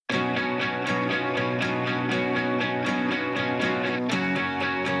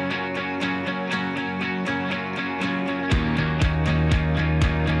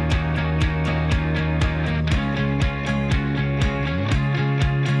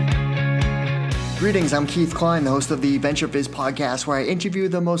Greetings, I'm Keith Klein, the host of the Venture Biz podcast, where I interview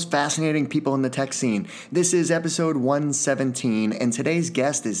the most fascinating people in the tech scene. This is episode 117, and today's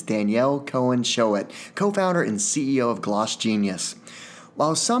guest is Danielle Cohen-Shohet, co-founder and CEO of GlossGenius.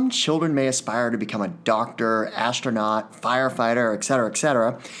 While some children may aspire to become a doctor, astronaut, firefighter,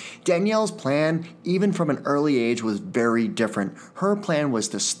 etc., Danielle's plan, even from an early age, was very different. Her plan was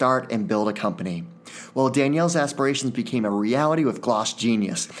to start and build a company. Well, Danielle's aspirations became a reality with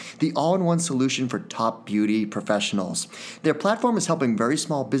GlossGenius, the all-in-one solution for top beauty professionals. Their platform is helping very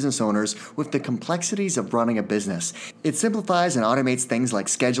small business owners with the complexities of running a business. It simplifies and automates things like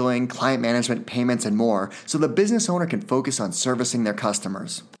scheduling, client management, payments, and more, so the business owner can focus on servicing their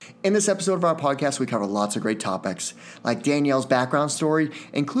customers. In this episode of our podcast, we cover lots of great topics, like Danielle's background story,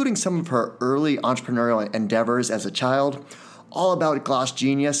 including some of her early entrepreneurial endeavors as a child, all about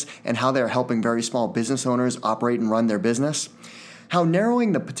GlossGenius and how they're helping very small business owners operate and run their business, how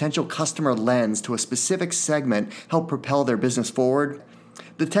narrowing the potential customer lens to a specific segment helped propel their business forward,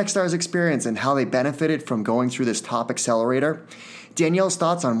 the Techstars experience and how they benefited from going through this top accelerator, Danielle's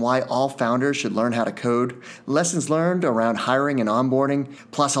thoughts on why all founders should learn how to code, lessons learned around hiring and onboarding,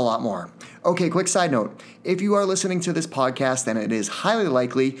 plus a lot more. Okay, quick side note. If you are listening to this podcast, then it is highly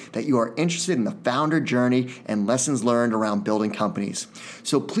likely that you are interested in the founder journey and lessons learned around building companies.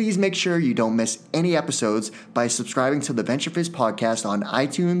 So please make sure you don't miss any episodes by subscribing to the Venture Fizz podcast on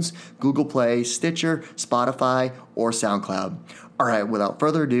iTunes, Google Play, Stitcher, Spotify, or SoundCloud. All right, without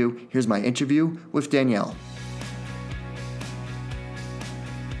further ado, here's my interview with Danielle.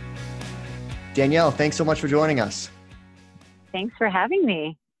 Danielle, thanks so much for joining us. Thanks for having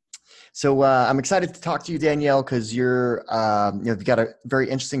me. So I'm excited to talk to you, Danielle, because you've got a very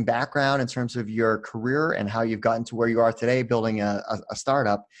interesting background in terms of your career and how you've gotten to where you are today, building a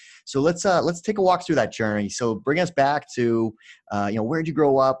startup. So let's take a walk through that journey. So bring us back to where did you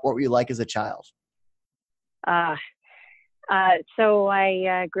grow up? What were you like as a child? So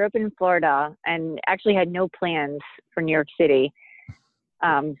I grew up in Florida and actually had no plans for New York City.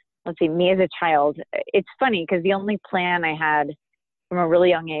 Let's see, me as a child, it's funny because the only plan I had from a really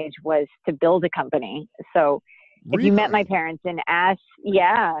young age was to build a company. So if you met my parents and asked,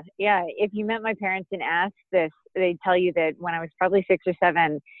 if you met my parents and asked this, they'd tell you that when I was probably 6 or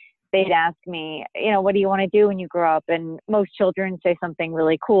 7, they'd ask me, what do you want to do when you grow up? And most children say something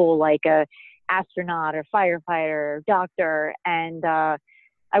really cool, like a astronaut or firefighter or doctor. And I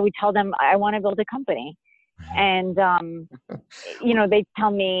would tell them, I want to build a company. And, they'd tell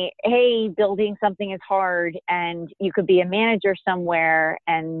me, hey, building something is hard and you could be a manager somewhere.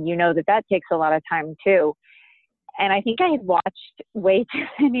 And that takes a lot of time too. And I think I had watched way too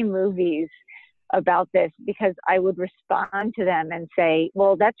many movies about this because I would respond to them and say,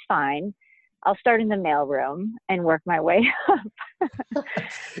 well, that's fine. I'll start in the mailroom and work my way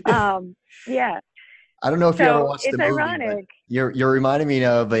up. Yeah. I don't know if you ever watched the movie. It's ironic. You're reminding me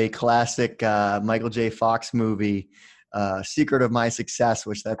of a classic Michael J. Fox movie, Secret of My Success,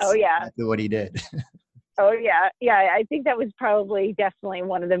 which that's exactly what he did. Oh, yeah. Yeah, I think that was definitely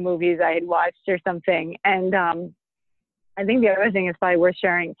one of the movies I had watched or something. And I think the other thing is probably worth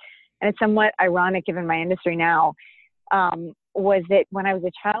sharing, and it's somewhat ironic given my industry now, was that when I was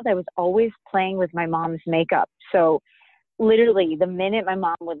a child, I was always playing with my mom's makeup. So literally, the minute my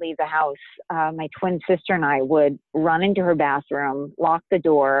mom would leave the house, my twin sister and I would run into her bathroom, lock the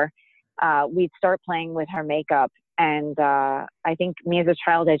door. We'd start playing with her makeup. And I think me as a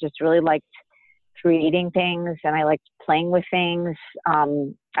child, I just really liked creating things and I liked playing with things.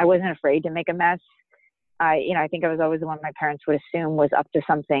 I wasn't afraid to make a mess. I think I was always the one my parents would assume was up to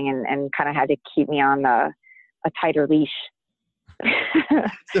something and kind of had to keep me on a tighter leash.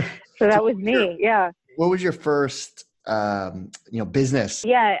 So that was me. Yeah. What was your first business?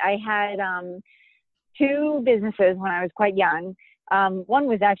 Yeah, I had 2 businesses when I was quite young. One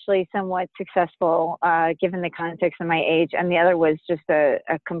was actually somewhat successful given the context of my age, and the other was just a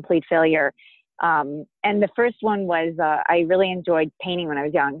complete failure. And the first one was I really enjoyed painting when I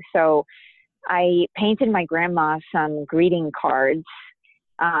was young. So I painted my grandma some greeting cards.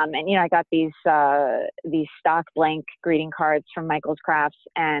 And I got these stock blank greeting cards from Michael's Crafts,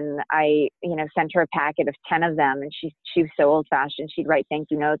 and I, sent her a packet of 10 of them, and she was so old fashioned. She'd write thank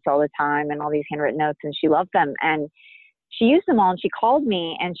you notes all the time and all these handwritten notes, and she loved them. And she used them all, and she called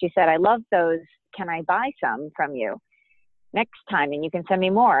me and she said, I love those. Can I buy some from you next time? And you can send me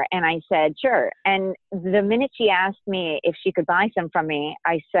more. And I said, sure. And the minute she asked me if she could buy some from me,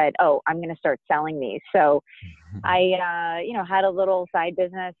 I said, oh, I'm going to start selling these. So I, had a little side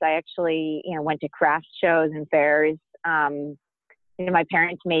business. I actually, went to craft shows and fairs. My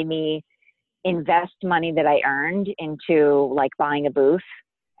parents made me invest money that I earned into like buying a booth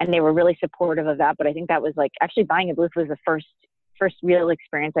and they were really supportive of that. But I think that was like, actually buying a booth was the first real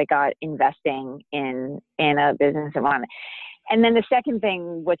experience I got investing in a business and one. And then the second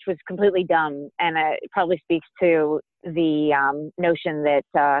thing, which was completely dumb, and it probably speaks to the notion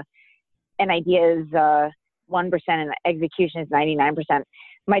that an idea is 1% and execution is 99%.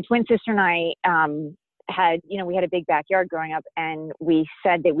 My twin sister and I we had a big backyard growing up, and we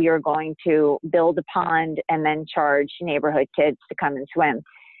said that we were going to build a pond and then charge neighborhood kids to come and swim.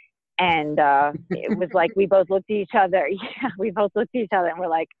 And it was like, we both looked at each other. Yeah, we both looked at each other and we're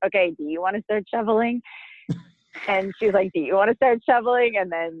like, okay, do you want to start shoveling? And she was like, do you want to start shoveling? And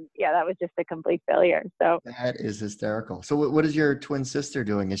then, yeah, that was just a complete failure. So that is hysterical. So what is your twin sister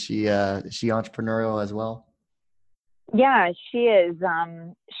doing? Is she entrepreneurial as well? Yeah, she is.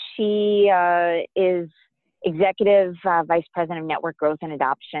 She is executive vice president of network growth and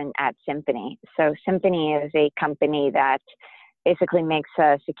adoption at Symphony. So Symphony is a company that basically makes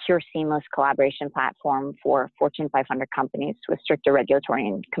a secure, seamless collaboration platform for Fortune 500 companies with stricter regulatory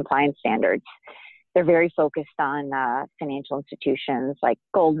and compliance standards. They're very focused on financial institutions like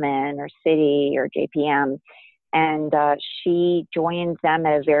Goldman or Citi or JPM. And she joined them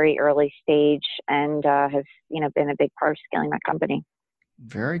at a very early stage and has, been a big part of scaling that company.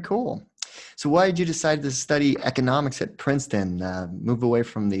 Very cool. So why did you decide to study economics at Princeton, move away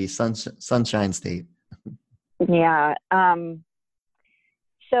from the Sunshine State? Yeah.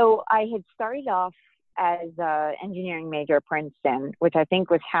 So I had started off as an engineering major at Princeton, which I think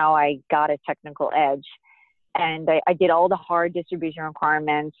was how I got a technical edge. And I did all the hard distribution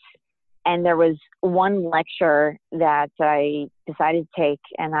requirements. And there was one lecture that I decided to take,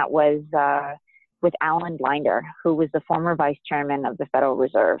 and that was with Alan Blinder, who was the former vice chairman of the Federal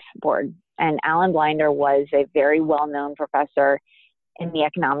Reserve Board. And Alan Blinder was a very well-known professor in the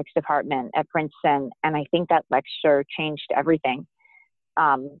economics department at Princeton. And I think that lecture changed everything.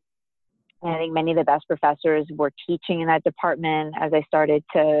 And I think many of the best professors were teaching in that department as I started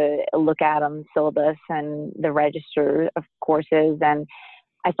to look at them, syllabus and the register of courses. And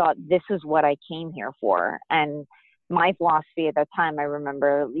I thought, this is what I came here for. And my philosophy at that time, I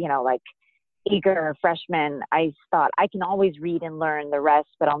remember, like eager freshman, I thought I can always read and learn the rest,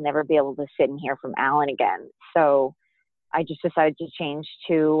 but I'll never be able to sit and hear from Alan again. So I just decided to change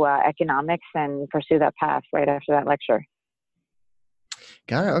to economics and pursue that path right after that lecture.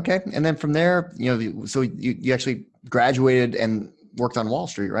 Got it. Okay. And then from there, so you actually graduated and worked on Wall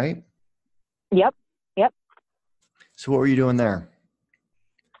Street, right? Yep. So what were you doing there?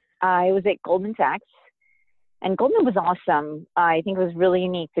 I was at Goldman Sachs, and Goldman was awesome. I think it was really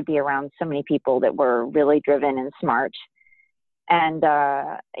unique to be around so many people that were really driven and smart. And,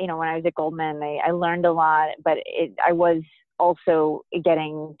 when I was at Goldman, I learned a lot, but I was also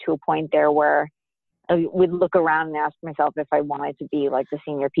getting to a point there where I would look around and ask myself if I wanted to be like the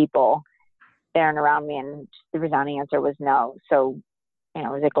senior people there and around me. And the resounding answer was no. So, I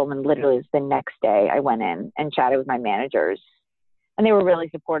was at Goldman literally the next day. I went in and chatted with my managers, and they were really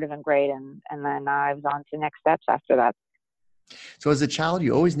supportive and great. And then I was on to next steps after that. So as a child,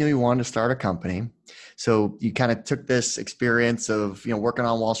 you always knew you wanted to start a company. So you kind of took this experience of, working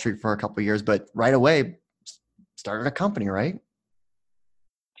on Wall Street for a couple of years, but right away started a company, right?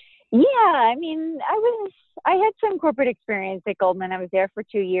 Yeah. I mean, I had some corporate experience at Goldman. I was there for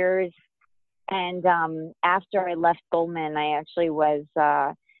 2 years. And after I left Goldman, I actually was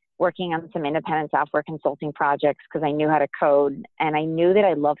working on some independent software consulting projects because I knew how to code, and I knew that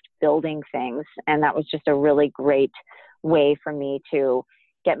I loved building things. And that was just a really great way for me to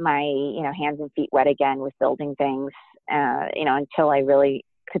get my, hands and feet wet again with building things, until I really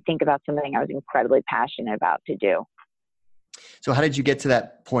could think about something I was incredibly passionate about to do. So how did you get to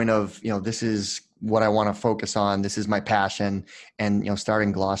that point of, this is what I want to focus on, this is my passion, and,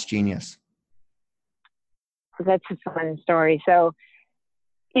 starting GlossGenius? That's a fun story. So,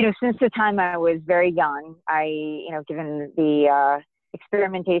 since the time I was very young, given the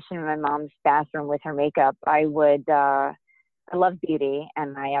experimentation in my mom's bathroom with her makeup, I love beauty,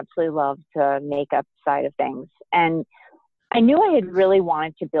 and I absolutely loved the makeup side of things. And I knew I had really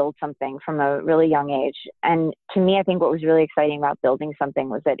wanted to build something from a really young age. And to me, I think what was really exciting about building something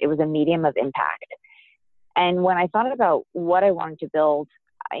was that it was a medium of impact. And when I thought about what I wanted to build,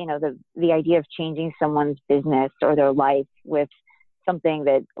 the idea of changing someone's business or their life with something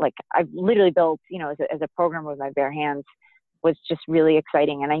that, like, I've literally built, as a programmer with my bare hands, was just really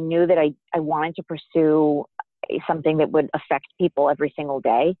exciting. And I knew that I wanted to pursue something that would affect people every single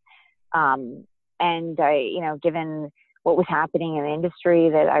day. And I, given what was happening in the industry,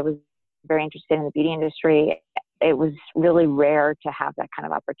 that I was very interested in the beauty industry, it was really rare to have that kind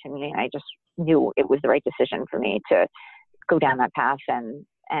of opportunity. And I just knew it was the right decision for me to go down that path and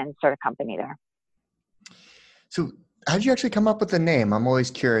and start a company there. So how did you actually come up with the name? I'm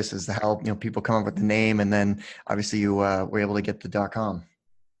always curious as to how, people come up with the name, and then obviously you were able to get the .com.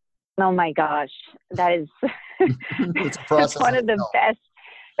 Oh my gosh, that is It's a process. one of the best.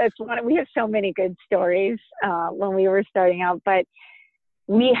 We have so many good stories when we were starting out, but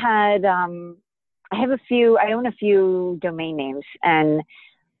we had, I own a few domain names, and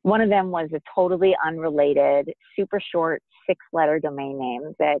one of them was a totally unrelated, super short 6-letter domain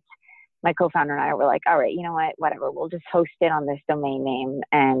name that my co-founder and I were like, all right, you know what, whatever, we'll just host it on this domain name,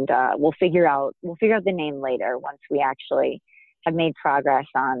 and we'll figure out the name later once we actually have made progress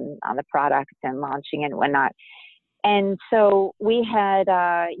on the product and launching it and whatnot. And so we had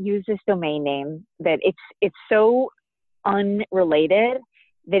used this domain name that it's so unrelated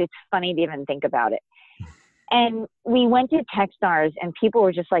that it's funny to even think about it. And we went to Techstars, and people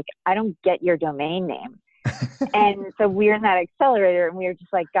were just like, I don't get your domain name. And so we were in that accelerator, and we were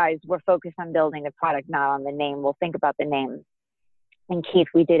just like, guys, we're focused on building the product, not on the name. We'll think about the name. And Keith,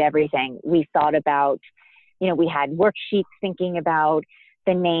 we did everything. We thought about, we had worksheets thinking about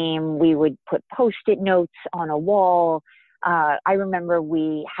the name. We would put Post-it notes on a wall. I remember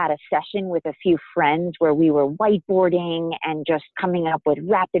we had a session with a few friends where we were whiteboarding and just coming up with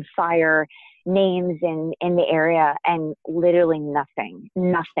rapid fire names in the area, and literally nothing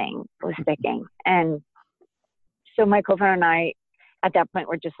was sticking. And so my co-founder and I, at that point,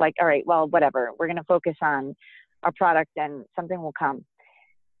 were just like, all right, well, whatever. We're going to focus on our product, and something will come.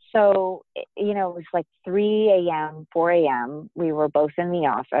 So, it was like 3 a.m., 4 a.m. We were both in the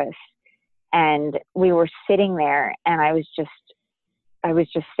office, and we were sitting there, and I was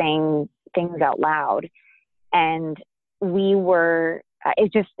just saying things out loud. And we were,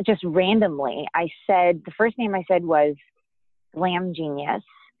 it just randomly, the first name I said was GlossGenius.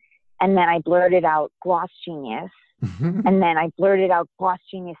 And then I blurted out GlossGenius. And then I blurted out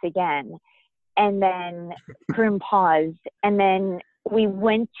GlossGenius again. And then Karim paused. And then we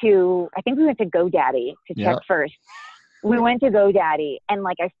went to GoDaddy to check first. We went to GoDaddy, and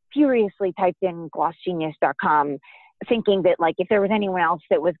I furiously typed in GlossGenius.com, thinking that if there was anyone else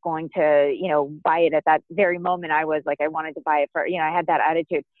that was going to, buy it at that very moment, I was I wanted to buy it for, I had that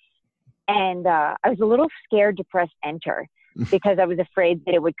attitude. And I was a little scared to press enter because I was afraid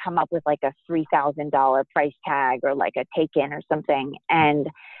that it would come up with a $3,000 price tag or a take-in or something. And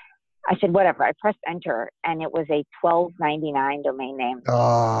I said, whatever. I pressed enter, and it was a $12.99 domain name.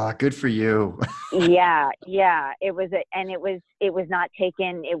 Oh, good for you. Yeah. It was not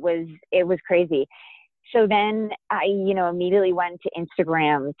taken. It was crazy. So then I, immediately went to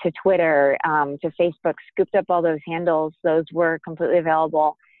Instagram, to Twitter, to Facebook, scooped up all those handles. Those were completely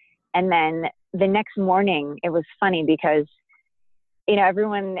available. And then the next morning, it was funny because,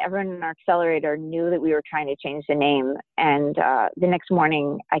 everyone in our accelerator knew that we were trying to change the name. And the next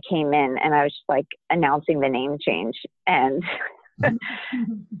morning I came in, and I was just announcing the name change. And,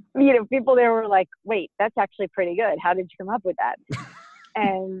 people there were like, wait, that's actually pretty good. How did you come up with that?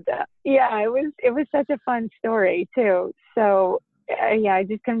 And it was such a fun story too. So I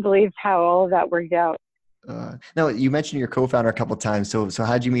just couldn't believe how all of that worked out. Now, you mentioned your co-founder a couple of times. So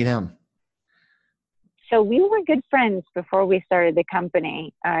how'd you meet him? So we were good friends before we started the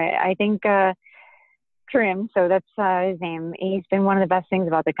company. I think Karim, so that's his name. He's been one of the best things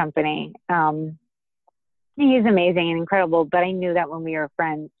about the company. He's amazing and incredible, but I knew that when we were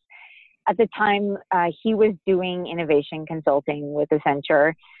friends. At the time, he was doing innovation consulting with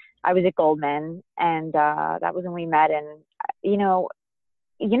Accenture. I was at Goldman, and that was when we met. And,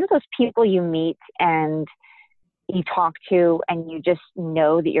 those people you meet and you talk to, and you just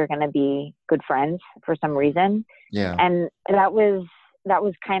know that you're going to be good friends for some reason. Yeah. And that was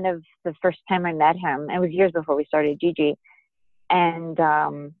kind of the first time I met him. It was years before we started Gigi. And,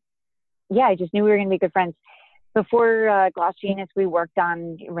 I just knew we were going to be good friends. Before GlossGenius, we worked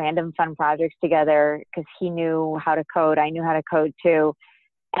on random fun projects together because he knew how to code. I knew how to code too.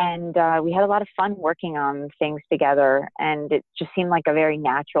 And we had a lot of fun working on things together. And it just seemed like a very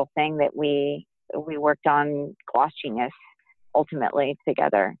natural thing that we worked on GlossGenius ultimately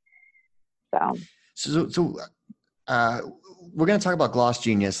together. So we're going to talk about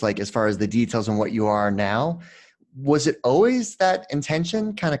GlossGenius, as far as the details on what you are now. Was it always that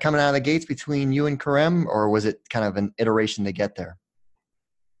intention kind of coming out of the gates between you and Karim, or was it kind of an iteration to get there?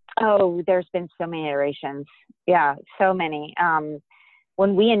 Oh, there's been so many iterations. Yeah, so many.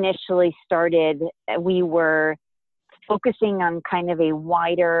 When we initially started, we were focusing on kind of a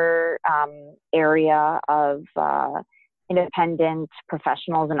wider area of independent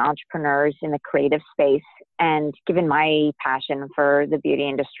professionals and entrepreneurs in the creative space. And given my passion for the beauty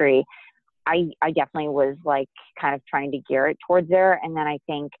industry, I definitely was like kind of trying to gear it towards there. And then I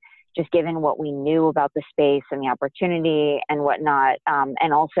think just given what we knew about the space and the opportunity and whatnot,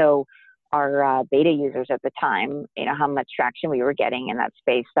 and also our beta users at the time, how much traction we were getting in that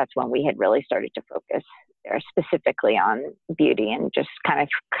space, that's when we had really started to focus there specifically on beauty and just kind of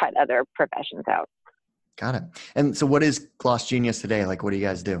cut other professions out. Got it. And so what is GlossGenius today? Like, what do you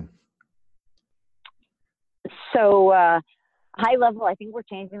guys do? So high level, I think we're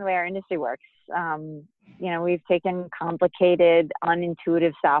changing the way our industry works. We've taken complicated,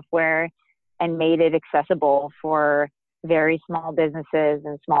 unintuitive software and made it accessible for very small businesses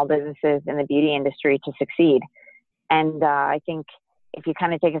and small businesses in the beauty industry to succeed. And I think if you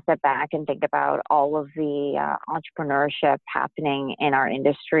kind of take a step back and think about all of the entrepreneurship happening in our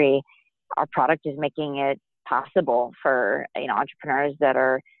industry, our product is making it possible for entrepreneurs that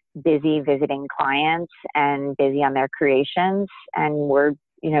are busy visiting clients and busy on their creations. And we're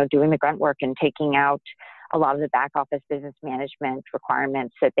doing the grunt work and taking out a lot of the back office business management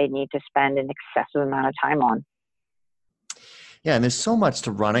requirements that they need to spend an excessive amount of time on. Yeah, and there's so much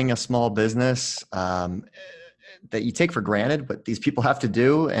to running a small business that you take for granted, but these people have to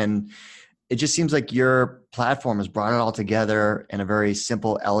do. And it just seems like your platform has brought it all together in a very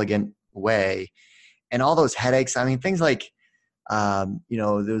simple, elegant way. And all those headaches, I mean, things like,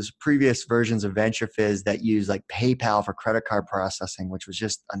 those previous versions of VentureFizz that use like PayPal for credit card processing, which was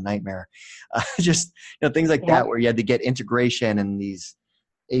just a nightmare. Things like that, where you had to get integration and these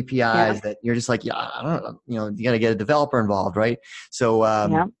APIs that you're just like, I don't know, you got to get a developer involved, right? So,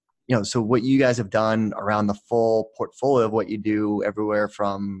 so what you guys have done around the full portfolio of what you do everywhere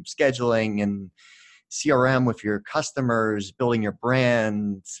from scheduling and CRM with your customers, building your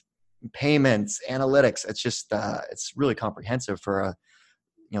brand, payments, analytics. It's just, it's really comprehensive for a,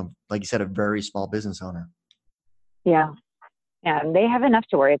 like you said, a very small business owner. Yeah. And they have enough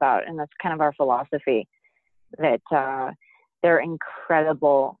to worry about. And that's kind of our philosophy, that they're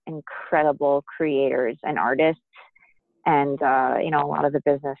incredible creators and artists. And, a lot of the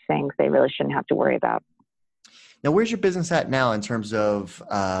business things they really shouldn't have to worry about. Now, where's your business at now in terms of,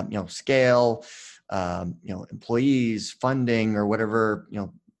 scale, employees, funding, or whatever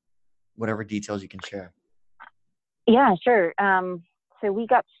details you can share? Yeah, sure. So we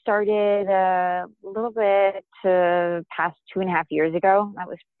got started a little bit past 2.5 years ago. That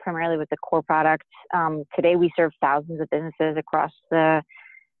was primarily with the core product. Today we serve thousands of businesses across the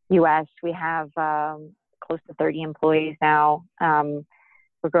U.S. We have close to 30 employees now.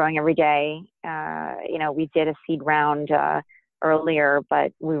 We're growing every day. We did a seed round earlier,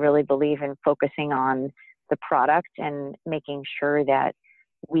 but we really believe in focusing on the product and making sure that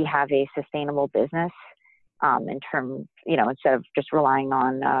we have a sustainable business in terms, instead of just relying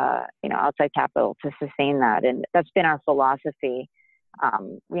on, outside capital to sustain that. And that's been our philosophy,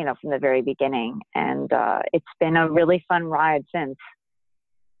 from the very beginning. And it's been a really fun ride since.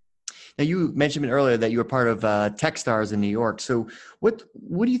 Now, you mentioned earlier that you were part of Techstars in New York. So what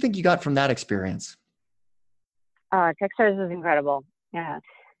do you think you got from that experience? Techstars was incredible. Yeah.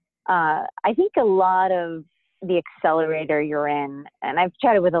 I think a lot of the accelerator you're in, and I've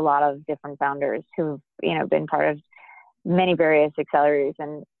chatted with a lot of different founders who've, been part of many various accelerators,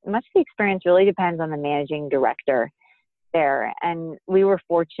 and much of the experience really depends on the managing director there. And we were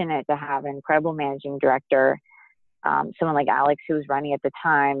fortunate to have an incredible managing director, someone like Alex, who was running at the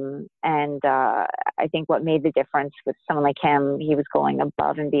time. And I think what made the difference with someone like him, he was going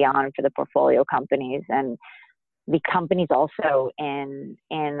above and beyond for the portfolio companies. And the companies also in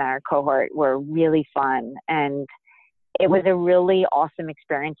our cohort were really fun. And it was a really awesome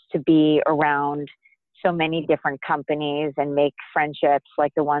experience to be around so many different companies and make friendships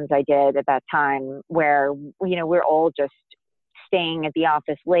like the ones I did at that time, where, we're all just staying at the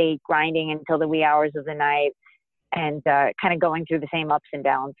office late, grinding until the wee hours of the night, and kind of going through the same ups and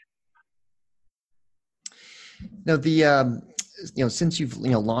downs. Now, the since you've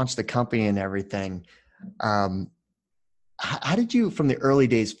launched the company and everything, how did you, from the early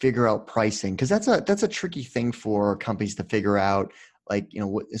days, figure out pricing? Because that's a tricky thing for companies to figure out. Like,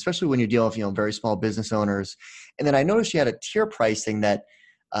 especially when you're dealing with very small business owners. And then I noticed you had a tier pricing that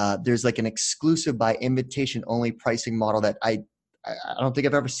there's like an exclusive by invitation only pricing model that I don't think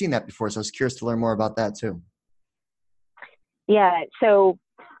I've ever seen that before. So I was curious to learn more about that too. Yeah. So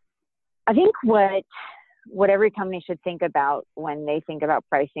I think what every company should think about when they think about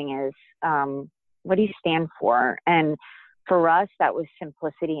pricing is, what do you stand for? And for us, that was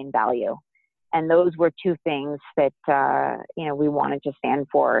simplicity and value. And those were two things that, we wanted to stand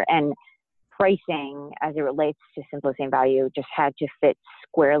for. And pricing, as it relates to simplicity and value, just had to fit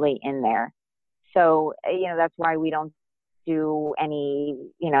squarely in there. So, that's why we don't do any,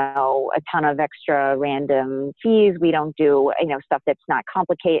 a ton of extra random fees. We don't do, stuff that's not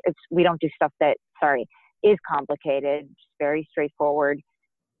complicated. We don't do stuff that, is complicated, just very straightforward.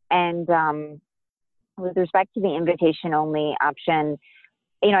 And with respect to the invitation only option,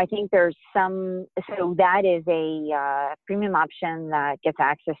 I think there's so that is a premium option that gets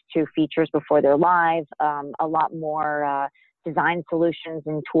access to features before they're live, a lot more design solutions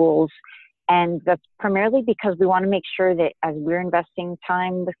and tools. And that's primarily because we want to make sure that as we're investing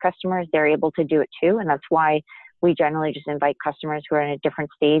time with customers, they're able to do it too. And that's why we generally just invite customers who are in a different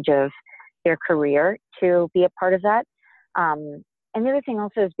stage of their career to be a part of that. And the other thing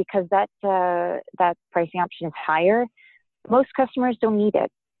also is because that pricing option is higher, most customers don't need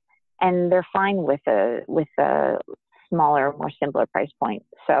it, and they're fine with a smaller, more simpler price point.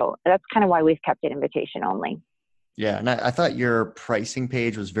 So that's kind of why we've kept it invitation only. Yeah, and I thought your pricing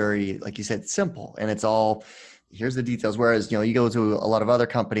page was very, like you said, simple, and it's all here's the details. Whereas you go to a lot of other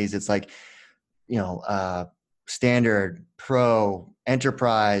companies, it's like standard, pro,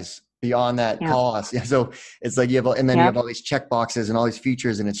 enterprise, beyond that cost. Yeah, so it's like you have all these check boxes and all these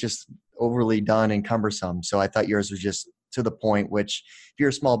features, and it's just overly done and cumbersome. So I thought yours was just to the point, which if you're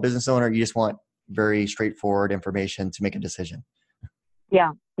a small business owner, you just want very straightforward information to make a decision.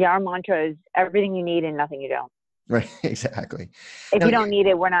 Yeah. Our mantra is everything you need and nothing you don't. Right. Exactly. If you don't need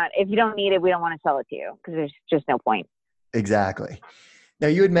it, we don't want to sell it to you because there's just no point. Exactly. Now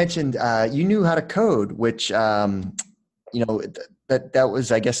you had mentioned, you knew how to code, which, that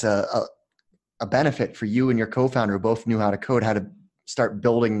was, I guess, a benefit for you and your co-founder who both knew how to code, how to start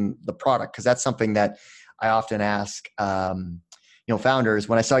building the product. Cause that's something that I often ask, founders.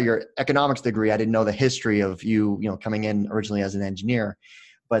 When I saw your economics degree, I didn't know the history of you coming in originally as an engineer.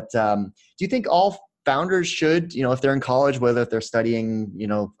 But do you think all founders should, if they're in college, whether if they're studying,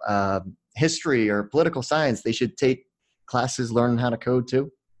 history or political science, they should take classes learning how to code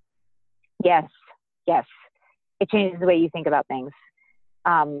too? Yes. It changes the way you think about things.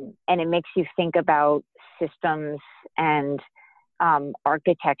 And it makes you think about systems and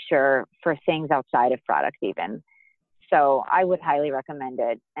architecture for things outside of product even. So I would highly recommend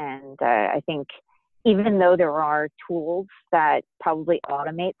it. And I think even though there are tools that probably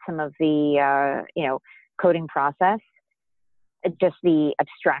automate some of the, coding process, just the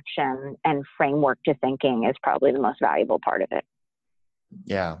abstraction and framework to thinking is probably the most valuable part of it.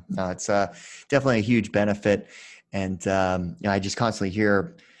 Yeah, no, it's definitely a huge benefit. And, I just constantly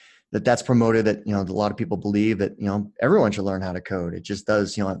hear that's promoted, that, a lot of people believe that, everyone should learn how to code. It just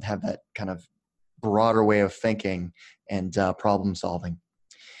does, have that kind of broader way of thinking and problem solving.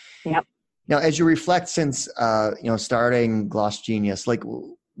 Yep. Now, as you reflect since, starting GlossGenius, like,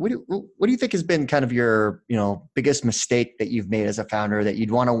 what do you think has been kind of your, biggest mistake that you've made as a founder that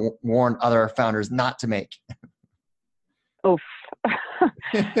you'd want to warn other founders not to make? Oof.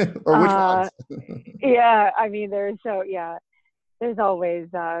 Or which ones? Yeah. I mean, there's always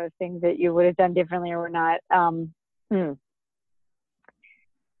things that you would have done differently or not. I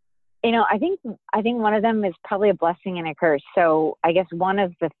think one of them is probably a blessing and a curse. So I guess one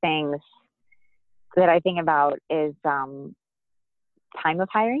of the things that I think about is time of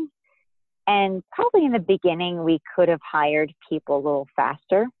hiring. And probably in the beginning, we could have hired people a little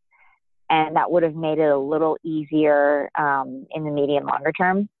faster, and that would have made it a little easier in the medium longer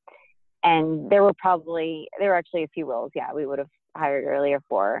term. And there were actually a few roles, we would have hired earlier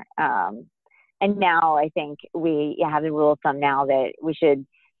for. And now I think we have the rule of thumb now that we should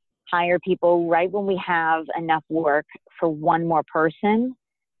hire people right when we have enough work for one more person,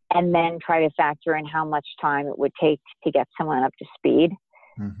 and then try to factor in how much time it would take to get someone up to speed.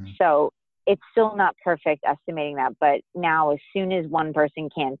 Mm-hmm. So it's still not perfect estimating that, but now as soon as one person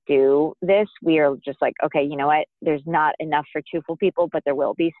can't do this, we are just like, okay, you know what? There's not enough for two full people, but there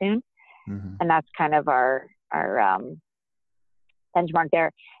will be soon. Mm-hmm. And that's kind of our benchmark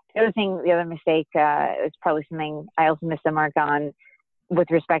there. The other mistake is probably something I also missed the mark on with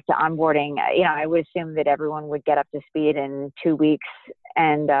respect to onboarding. I would assume that everyone would get up to speed in 2 weeks.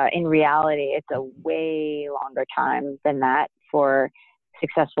 And in reality, it's a way longer time than that for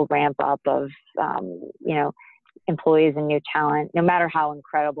successful ramp up of, employees and new talent. No matter how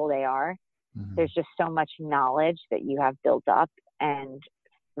incredible they are, mm-hmm. there's just so much knowledge that you have built up. And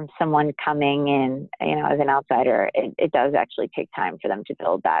from someone coming in, as an outsider, it does actually take time for them to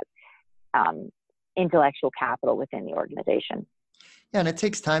build that intellectual capital within the organization. Yeah, and it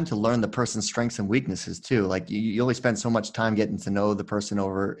takes time to learn the person's strengths and weaknesses too. Like you only spend so much time getting to know the person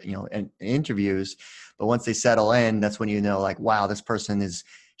over, in interviews, but once they settle in, that's when like, wow, this person is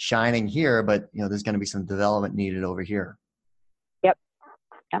shining here, but there's going to be some development needed over here. Yep.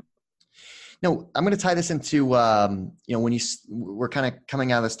 Now, I'm going to tie this into, when we're kind of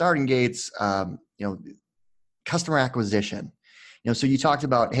coming out of the starting gates, customer acquisition. So you talked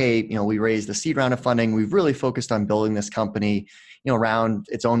about, hey, we raised a seed round of funding. We've really focused on building this company, around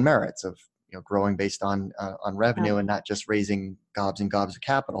its own merits of, growing based on revenue and not just raising gobs and gobs of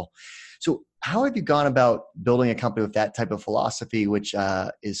capital. So how have you gone about building a company with that type of philosophy, which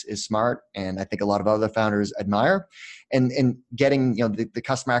is smart, and I think a lot of other founders admire, and getting the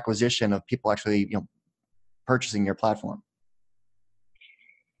customer acquisition of people actually purchasing your platform?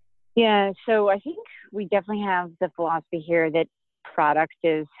 Yeah, so I think we definitely have the philosophy here that product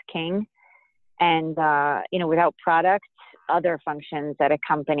is king, and without product, other functions at a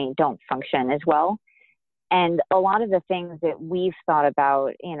company don't function as well. And a lot of the things that we've thought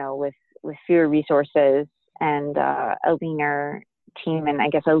about, with fewer resources and a leaner team, and I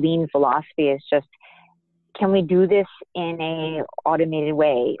guess a lean philosophy, is just, can we do this in a automated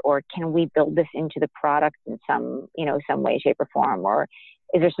way, or can we build this into the product in some way, shape, or form? Or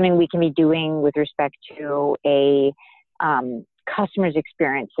is there something we can be doing with respect to a customer's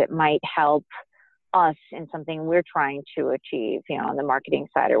experience that might help us in something we're trying to achieve, on the marketing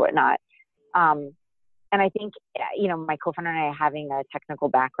side or whatnot? And I think, my co-founder and I, having a technical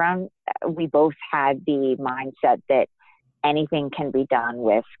background, we both had the mindset that anything can be done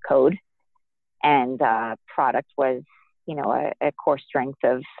with code, and product was, a core strength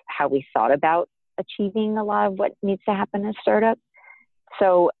of how we thought about achieving a lot of what needs to happen in a startup.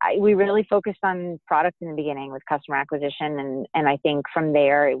 So we really focused on product in the beginning with customer acquisition. And I think from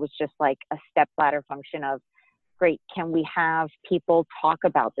there, it was just like a step ladder function of, great, can we have people talk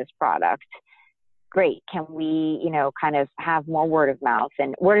about this product? Great, can we, kind of have more word of mouth?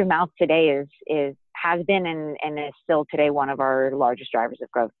 And word of mouth today has been and is still today one of our largest drivers of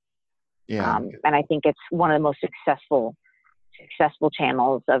growth. Yeah. And I think it's one of the most successful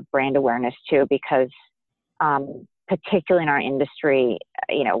channels of brand awareness too, because particularly in our industry,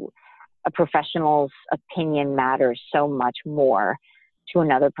 a professional's opinion matters so much more to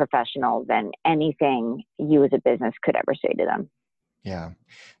another professional than anything you as a business could ever say to them. Yeah.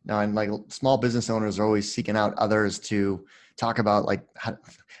 No, and like small business owners are always seeking out others to talk about, like, how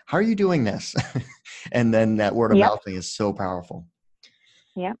are you doing this? And then that word of mouth thing is so powerful.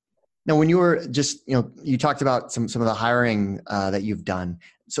 Yeah. Now, when you were just, you talked about some of the hiring that you've done.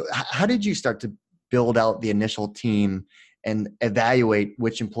 So how did you start to build out the initial team and evaluate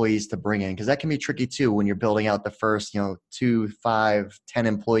which employees to bring in? Because that can be tricky too when you're building out the first, 2, 5, 10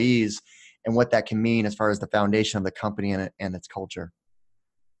 employees, and what that can mean as far as the foundation of the company and its culture.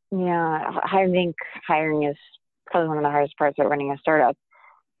 Yeah, I think hiring is probably one of the hardest parts of running a startup,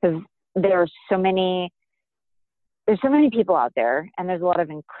 because there's so many people out there, and there's a lot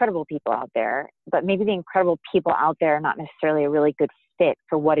of incredible people out there, but maybe the incredible people out there are not necessarily a really good fit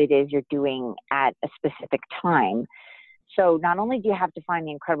for what it is you're doing at a specific time. So not only do you have to find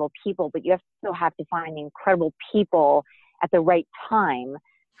the incredible people, but you also have to find the incredible people at the right time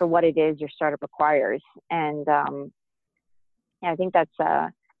for what it is your startup requires. And I think that's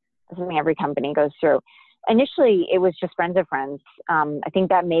something every company goes through. Initially, it was just friends of friends. I think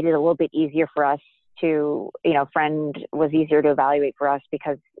that made it a little bit easier for us to, friend was easier to evaluate for us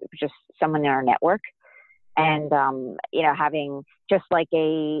because it was just someone in our network. And, having just like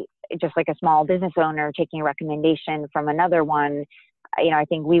a small business owner taking a recommendation from another one, I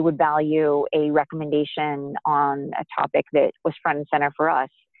think we would value a recommendation on a topic that was front and center for us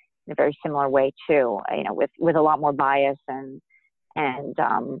in a very similar way too, with a lot more bias and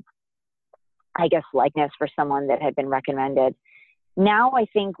I guess likeness for someone that had been recommended. Now I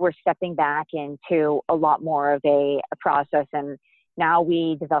think we're stepping back into a lot more of a process, and now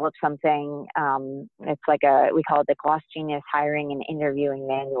we develop something, it's like we call it the GlossGenius hiring and interviewing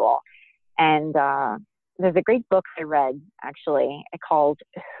manual. And there's a great book I read actually called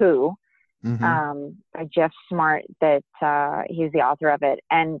Who, by Jeff Smart, that he's the author of it.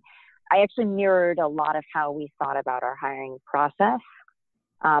 And I actually mirrored a lot of how we thought about our hiring process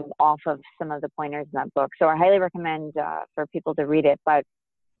off of some of the pointers in that book. So I highly recommend for people to read it. But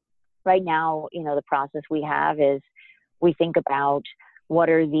right now, the process we have is we think about what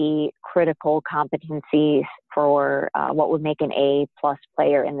are the critical competencies for what would make an A+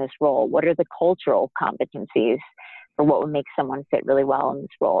 player in this role? What are the cultural competencies for what would make someone fit really well in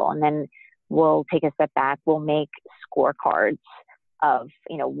this role? And then we'll take a step back. We'll make scorecards of,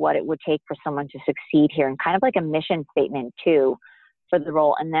 what it would take for someone to succeed here, and kind of like a mission statement too for the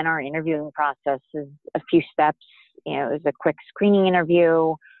role. And then our interviewing process is a few steps. There's a quick screening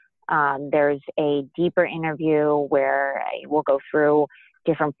interview. There's a deeper interview where we'll go through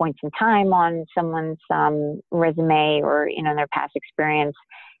different points in time on someone's resume or, their past experience.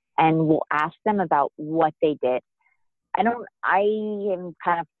 and we'll ask them about what they did. I am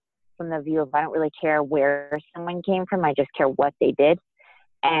kind of from the view of I don't really care where someone came from. I just care what they did.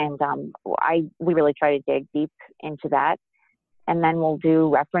 And we really try to dig deep into that. And then we'll do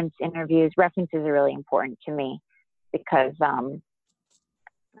reference interviews. References are really important to me because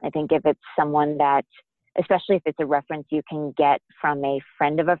I think if it's someone that, especially if it's a reference you can get from a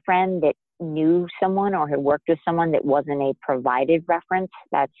friend of a friend that knew someone or had worked with someone that wasn't a provided reference,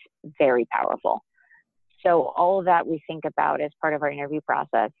 that's very powerful. So all of that we think about as part of our interview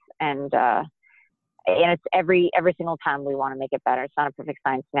process. And it's every single time we want to make it better. It's not a perfect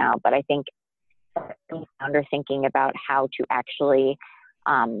science now, but I think founder thinking about how to actually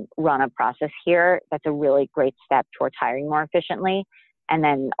run a process here, that's a really great step towards hiring more efficiently. And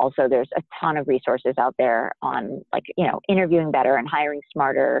then also there's a ton of resources out there on interviewing better and hiring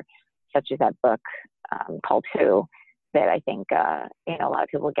smarter, such as that book called Who, that I think a lot of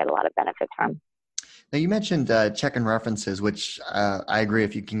people get a lot of benefits from. Now you mentioned checking references, which I agree.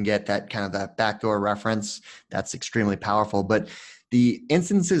 If you can get that kind of that backdoor reference, that's extremely powerful. But the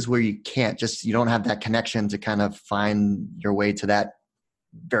instances where you don't have that connection to kind of find your way to that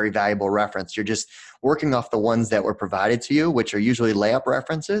very valuable reference, you're just working off the ones that were provided to you, which are usually layup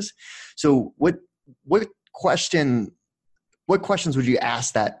references. So what questions would you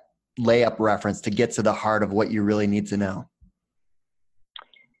ask that layup reference to get to the heart of what you really need to know?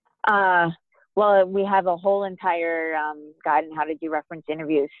 Well, we have a whole entire guide on how to do reference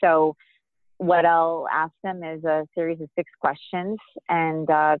interviews. So what I'll ask them is a series of 6 questions, and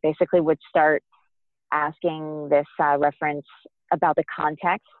basically would start asking this reference about the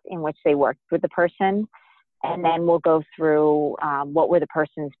context in which they worked with the person. And then we'll go through what were the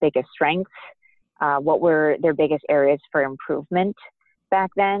person's biggest strengths, what were their biggest areas for improvement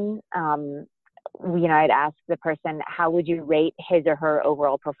back then. I'd ask the person, how would you rate his or her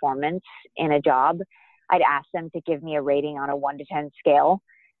overall performance in a job? I'd ask them to give me a rating on a 1 to 10 scale.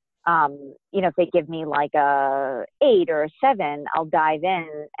 If they give me like a 8 or a 7, I'll dive in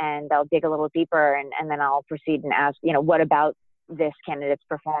and I'll dig a little deeper, and then I'll proceed and ask, what about this candidate's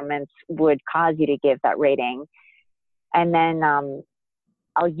performance would cause you to give that rating? And then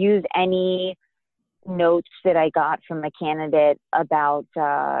I'll use any notes that I got from a candidate about,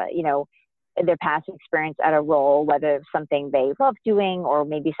 their past experience at a role, whether it's something they loved doing or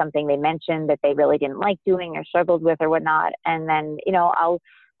maybe something they mentioned that they really didn't like doing or struggled with or whatnot. And then, I'll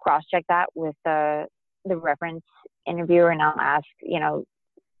cross-check that with the reference interviewer, and I'll ask,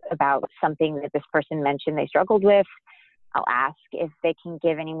 about something that this person mentioned they struggled with. I'll ask if they can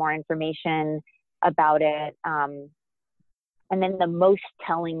give any more information about it. And then the most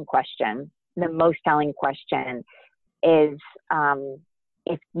telling question is,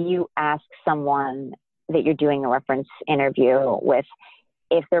 if you ask someone that you're doing a reference interview with,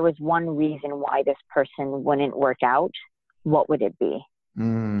 if there was one reason why this person wouldn't work out, what would it be?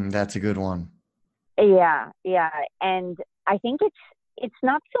 That's a good one. Yeah. And I think it's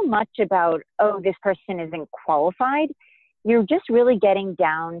not so much about, this person isn't qualified. You're just really getting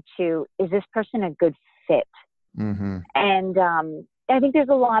down to, is this person a good fit? Mm-hmm. And I think there's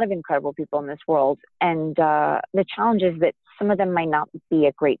a lot of incredible people in this world. And the challenge is that some of them might not be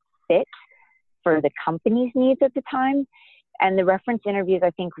a great fit for the company's needs at the time. And the reference interviews, I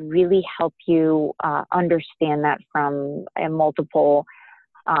think, really help you understand that from multiple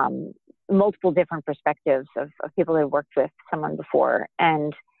different perspectives of people that have worked with someone before.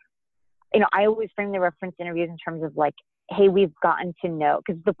 And, I always frame the reference interviews in terms of like, hey, we've gotten to know,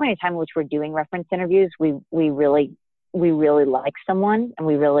 because the point in time in which we're doing reference interviews, we really like someone, and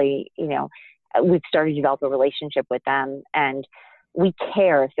we really, we've started to develop a relationship with them, and we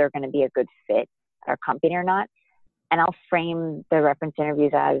care if they're going to be a good fit at our company or not. And I'll frame the reference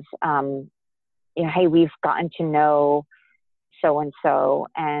interviews as, hey, we've gotten to know so-and-so,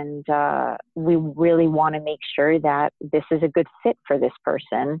 and we really want to make sure that this is a good fit for this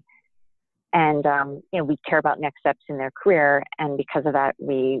person. And, we care about next steps in their career. And because of that,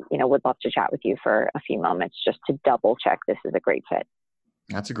 we, would love to chat with you for a few moments just to double check this is a great fit.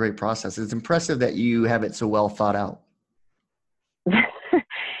 That's a great process. It's impressive that you have it so well thought out.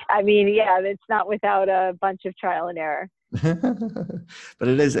 I mean, yeah, it's not without a bunch of trial and error. But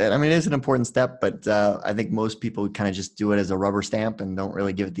it is an important step, but I think most people kind of just do it as a rubber stamp and don't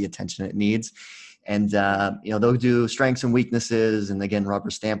really give it the attention it needs. And, they'll do strengths and weaknesses and again, rubber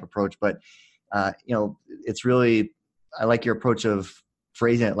stamp approach. But, it's really, I like your approach of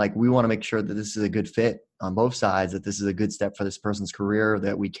phrasing it like we want to make sure that this is a good fit on both sides, that this is a good step for this person's career,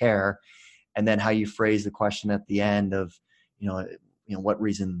 that we care. And then how you phrase the question at the end of, what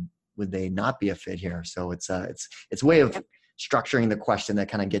reason would they not be a fit here? So it's a way of structuring the question that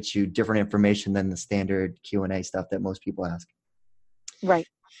kind of gets you different information than the standard Q&A stuff that most people ask. Right.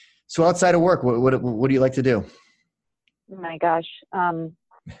 So outside of work, what do you like to do? Oh my gosh.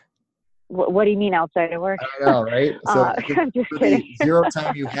 What do you mean outside of work? I know, right? So I'm just kidding. The zero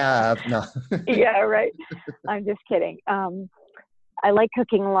time you have, no. Yeah, right. I'm just kidding. I like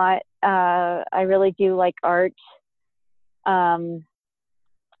cooking a lot. I really do like art. I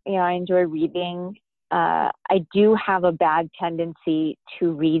enjoy reading. I do have a bad tendency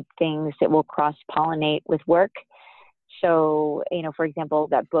to read things that will cross-pollinate with work. So, for example,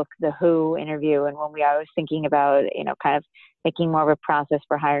 that book, The Who interview, and I was thinking about, kind of making more of a process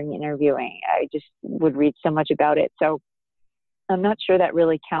for hiring and interviewing, I just would read so much about it. So I'm not sure that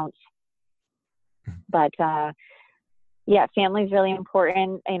really counts. But, family is really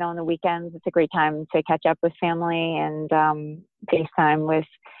important. On the weekends, it's a great time to catch up with family and FaceTime with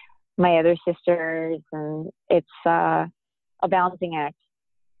my other sisters. And it's a balancing act.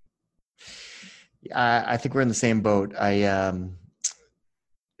 I think we're in the same boat. When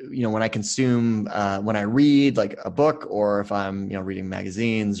I consume, when I read like a book, or if I'm, reading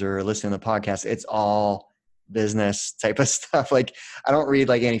magazines or listening to the podcast, it's all business type of stuff. Like I don't read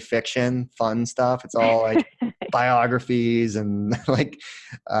like any fiction, fun stuff. It's all like biographies and like,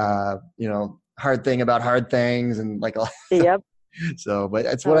 hard thing about hard things and like, yep. So, but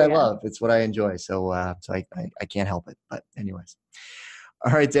it's what I love. It's what I enjoy. So I can't help it, but anyways.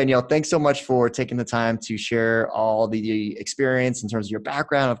 All right, Danielle, thanks so much for taking the time to share all the experience in terms of your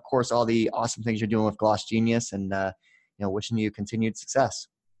background, of course, all the awesome things you're doing with GlossGenius, and wishing you continued success.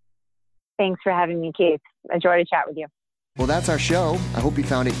 Thanks for having me, Keith. Enjoyed to chat with you. Well, that's our show. I hope you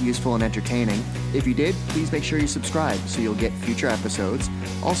found it useful and entertaining. If you did, please make sure you subscribe so you'll get future episodes.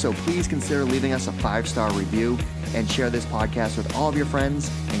 Also, please consider leaving us a 5-star review and share this podcast with all of your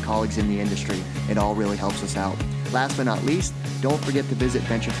friends and colleagues in the industry. It all really helps us out. Last but not least, don't forget to visit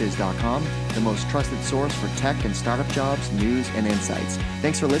VentureFizz.com, the most trusted source for tech and startup jobs, news, and insights.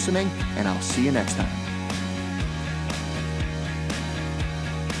 Thanks for listening, and I'll see you next time.